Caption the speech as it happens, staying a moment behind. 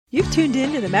You've tuned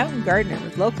in to The Mountain Gardener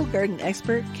with local garden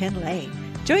expert Ken Lane.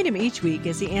 Join him each week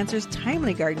as he answers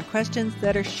timely garden questions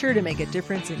that are sure to make a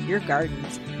difference in your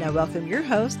gardens. Now welcome your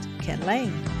host, Ken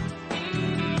Lane.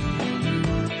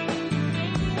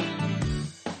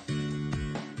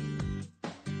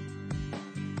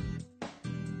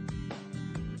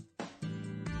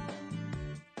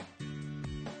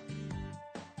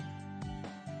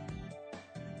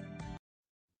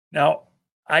 Now,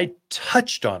 I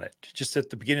touched on it just at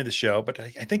the beginning of the show, but I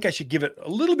think I should give it a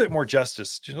little bit more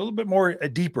justice, just a little bit more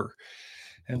deeper.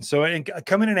 And so I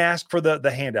come in and ask for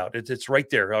the handout. It's right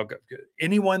there.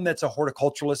 Anyone that's a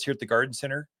horticulturalist here at the Garden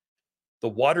Center, the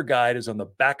water guide is on the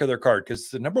back of their card because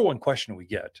it's the number one question we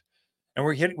get. And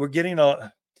we're getting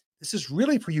this is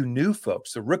really for you new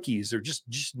folks, the rookies, or just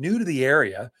new to the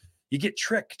area. You get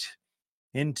tricked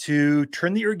into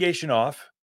turn the irrigation off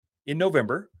in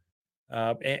November.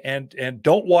 And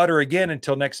don't water again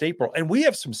until next April. And we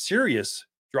have some serious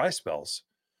dry spells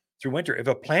through winter. If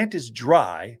a plant is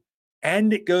dry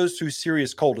and it goes through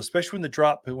serious cold, especially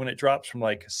when it drops from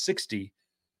like 60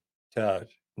 to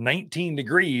 19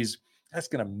 degrees, that's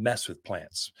going to mess with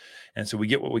plants. And so we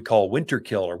get what we call winter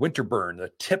kill or winter burn.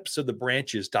 The tips of the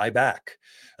branches die back.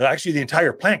 Actually, the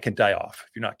entire plant can die off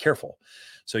if you're not careful.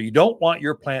 So you don't want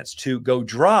your plants to go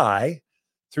dry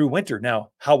through winter. Now,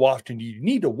 how often do you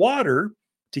need to water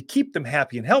to keep them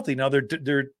happy and healthy? Now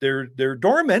they're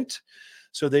dormant,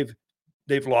 so they've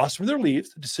lost some of their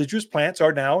leaves. The deciduous plants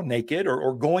are now naked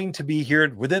or going to be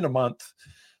here within a month.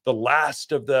 The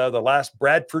last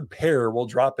Bradford pear will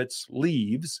drop its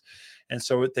leaves, and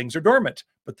so things are dormant.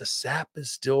 But the sap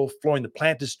is still flowing. The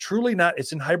plant is truly not.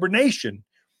 It's in hibernation.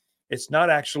 It's not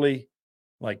actually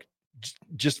like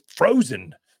just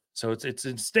frozen. So it's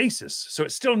in stasis. So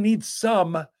it still needs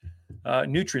some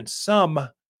nutrients, some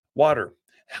water.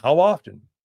 How often?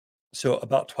 So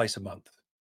about twice a month.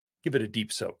 Give it a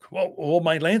deep soak. Well,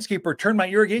 my landscaper turned my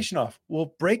irrigation off.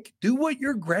 Well, do what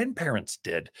your grandparents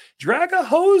did. Drag a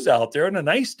hose out there on a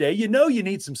nice day. You know you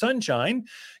need some sunshine.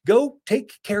 Go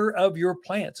take care of your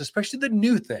plants, especially the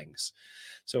new things.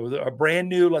 So a brand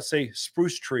new, let's say,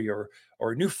 spruce tree or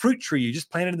a new fruit tree you just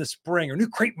planted in the spring, or new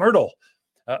crepe myrtle.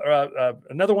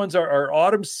 Another ones are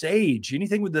autumn sage,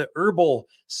 anything with the herbal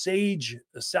sage,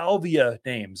 salvia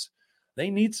names. They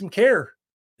need some care.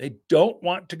 They don't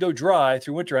want to go dry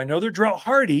through winter. I know they're drought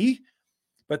hardy,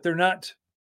 but they're not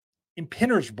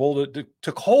impenetrable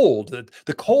to cold.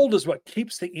 The cold is what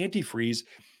keeps the antifreeze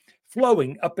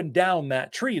flowing up and down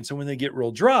that tree. And so when they get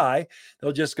real dry,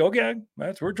 they'll just go, okay,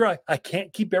 we're dry. I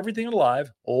can't keep everything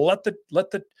alive. Let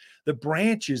the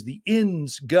branches, the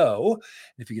ends go. And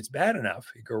if it gets bad enough,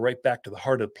 it go right back to the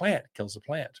heart of the plant, kills the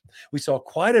plant. We saw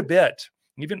quite a bit.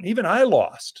 Even I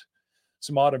lost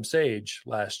some autumn sage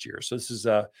last year. So this is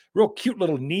a real cute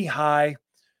little knee-high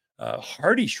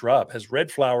hardy shrub, has red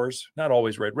flowers, not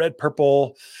always red,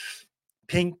 purple,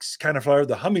 pinks kind of flower.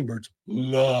 The hummingbirds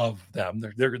love them.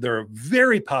 They're a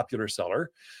very popular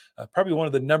seller. Probably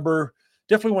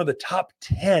definitely one of the top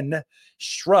 10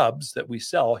 shrubs that we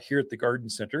sell here at the Garden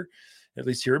Center, at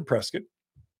least here in Prescott,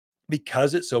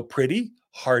 because it's so pretty,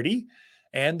 hardy,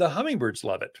 and the hummingbirds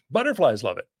love it. Butterflies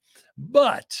love it.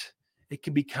 But it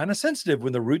can be kind of sensitive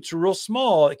when the roots are real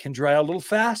small. It can dry out a little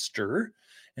faster.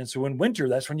 And so in winter,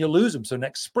 that's when you lose them. So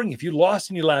next spring, if you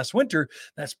lost any last winter,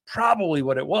 that's probably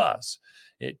what it was.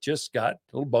 It just got a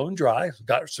little bone dry,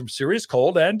 got some serious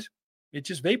cold, and it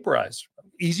just vaporized.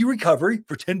 Easy recovery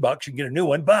for $10. You can get a new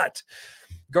one. But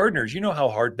gardeners, you know how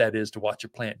hard that is to watch a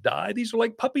plant die. These are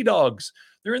like puppy dogs.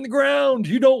 They're in the ground.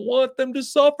 You don't want them to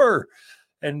suffer.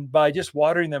 And by just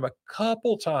watering them a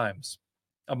couple times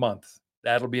a month,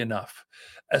 that'll be enough,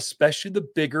 especially the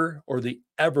bigger or the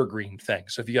evergreen thing.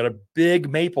 So if you got a big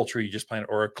maple tree you just planted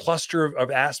or a cluster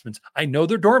of aspens, I know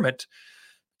they're dormant.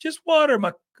 Just water them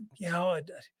a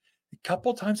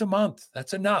couple times a month.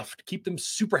 That's enough to keep them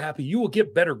super happy. You will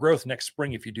get better growth next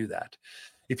spring if you do that.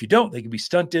 If you don't, they can be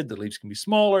stunted. The leaves can be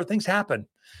smaller. Things happen.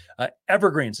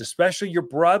 Evergreens, especially your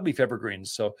broadleaf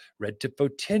evergreens. So red tip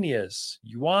photinias,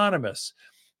 euonymus,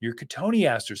 your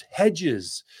cotoneasters,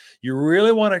 hedges. You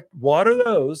really want to water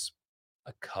those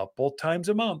a couple times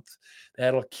a month.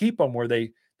 That'll keep them where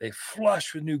they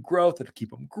flush with new growth. It'll keep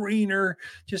them greener.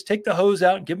 Just take the hose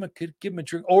out and give them a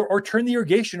drink, or turn the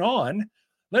irrigation on.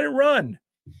 Let it run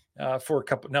for a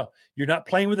couple. No, you're not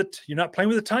playing with it. You're not playing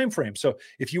with the time frame. So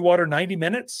if you water 90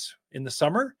 minutes in the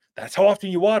summer, that's how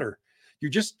often you water. You're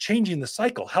just changing the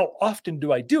cycle. How often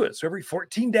do I do it? So every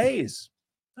 14 days.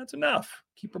 That's enough.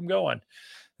 Keep them going.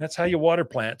 That's how you water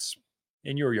plants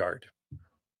in your yard.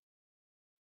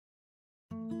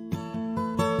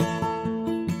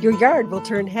 Your yard will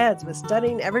turn heads with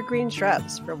stunning evergreen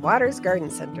shrubs from Waters Garden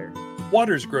Center.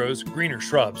 Waters grows greener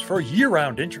shrubs for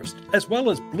year-round interest, as well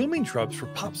as blooming shrubs for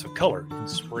pops of color in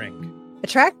spring.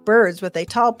 Attract birds with a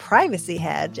tall privacy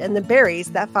hedge and the berries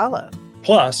that follow.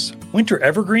 Plus, winter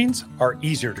evergreens are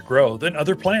easier to grow than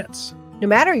other plants. No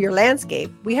matter your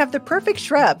landscape, we have the perfect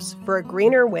shrubs for a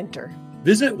greener winter.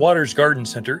 Visit Waters Garden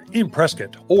Center in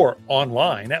Prescott or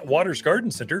online at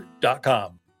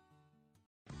watersgardencenter.com.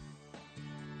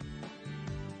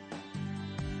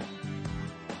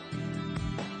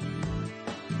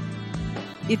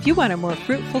 If you want a more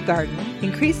fruitful garden,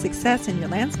 increase success in your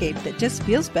landscape that just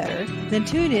feels better, then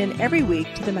tune in every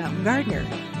week to The Mountain Gardener.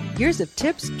 Years of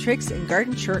tips, tricks, and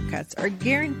garden shortcuts are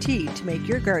guaranteed to make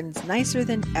your gardens nicer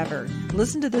than ever.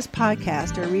 Listen to this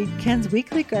podcast or read Ken's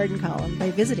weekly garden column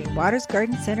by visiting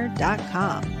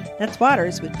watersgardencenter.com. That's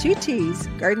Waters with 2 T's,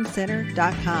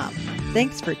 gardencenter.com.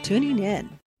 Thanks for tuning in.